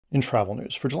In travel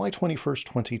news, for July 21st,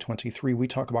 2023, we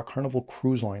talk about Carnival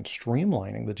Cruise Line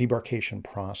streamlining the debarkation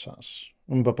process.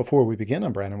 But before we begin,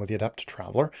 I'm Brandon with the Adept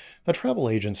Traveler, a travel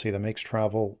agency that makes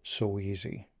travel so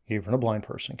easy. Even a blind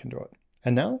person can do it.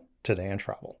 And now, today in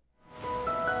travel.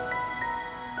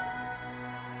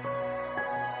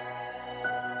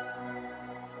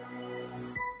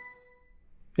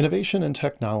 Innovation and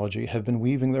technology have been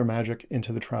weaving their magic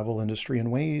into the travel industry in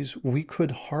ways we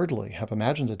could hardly have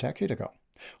imagined a decade ago.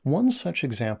 One such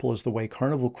example is the way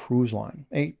Carnival Cruise Line,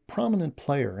 a prominent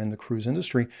player in the cruise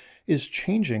industry, is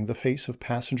changing the face of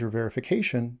passenger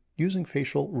verification using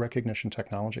facial recognition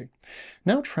technology.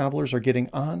 Now travelers are getting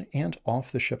on and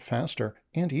off the ship faster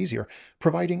and easier,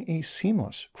 providing a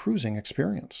seamless cruising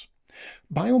experience.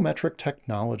 Biometric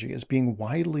technology is being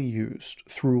widely used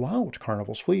throughout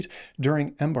Carnival's fleet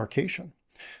during embarkation.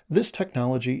 This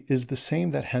technology is the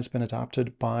same that has been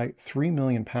adopted by 3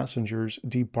 million passengers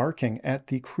debarking at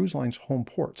the cruise line's home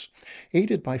ports.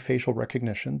 Aided by facial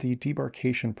recognition, the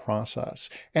debarkation process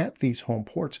at these home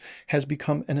ports has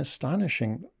become an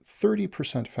astonishing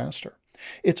 30% faster.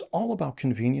 It's all about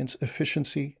convenience,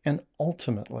 efficiency, and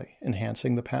ultimately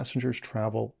enhancing the passenger's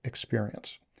travel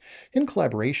experience. In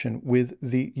collaboration with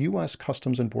the U.S.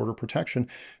 Customs and Border Protection,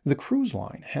 the cruise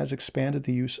line has expanded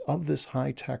the use of this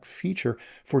high-tech feature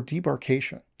for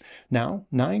debarkation. Now,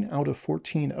 9 out of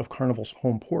 14 of Carnival's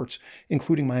home ports,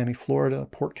 including Miami, Florida,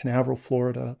 Port Canaveral,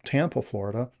 Florida, Tampa,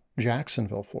 Florida,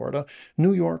 Jacksonville, Florida,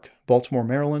 New York, Baltimore,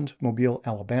 Maryland, Mobile,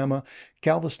 Alabama,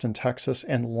 Galveston, Texas,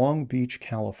 and Long Beach,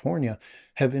 California,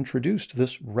 have introduced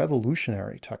this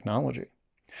revolutionary technology.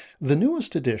 The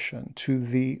newest addition to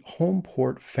the home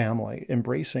port family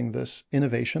embracing this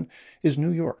innovation is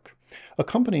New York,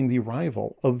 accompanying the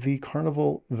arrival of the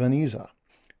Carnival Veneza.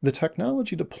 The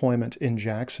technology deployment in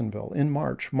Jacksonville in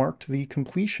March marked the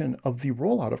completion of the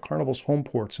rollout of Carnival's home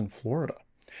ports in Florida.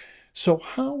 So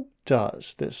how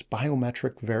does this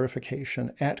biometric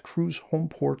verification at cruise home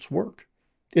ports work?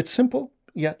 It's simple,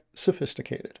 yet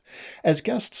sophisticated. As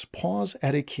guests pause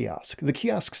at a kiosk, the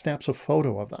kiosk snaps a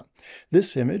photo of them.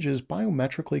 This image is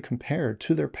biometrically compared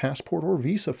to their passport or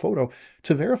visa photo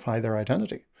to verify their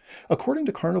identity. According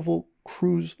to Carnival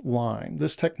Cruise Line,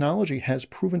 this technology has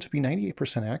proven to be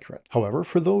 98% accurate. However,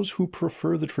 for those who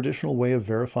prefer the traditional way of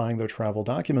verifying their travel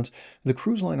documents, the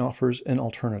cruise line offers an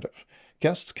alternative.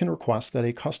 Guests can request that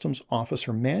a customs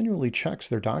officer manually checks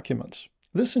their documents.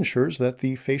 This ensures that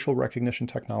the facial recognition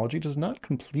technology does not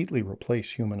completely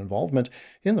replace human involvement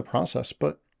in the process,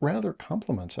 but rather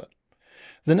complements it.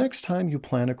 The next time you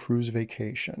plan a cruise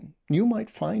vacation, you might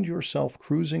find yourself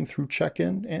cruising through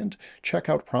check-in and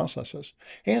check-out processes.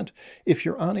 And if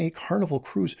you're on a Carnival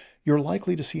cruise, you're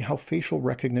likely to see how facial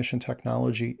recognition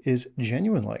technology is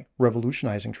genuinely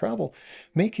revolutionizing travel,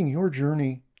 making your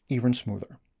journey even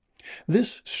smoother.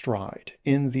 This stride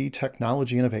in the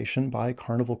technology innovation by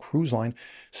Carnival Cruise Line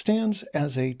stands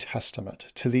as a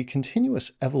testament to the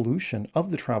continuous evolution of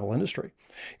the travel industry.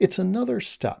 It's another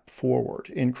step forward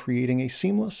in creating a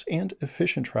seamless and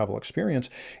efficient travel experience,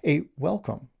 a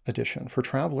welcome addition for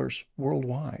travelers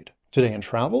worldwide. Today in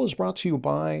Travel is brought to you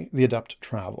by the Adept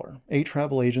Traveler, a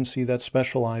travel agency that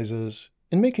specializes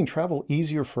in making travel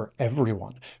easier for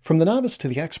everyone, from the novice to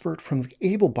the expert, from the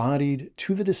able-bodied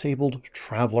to the disabled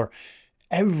traveler.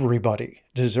 Everybody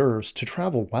deserves to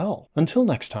travel well. Until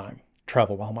next time,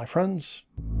 travel well, my friends.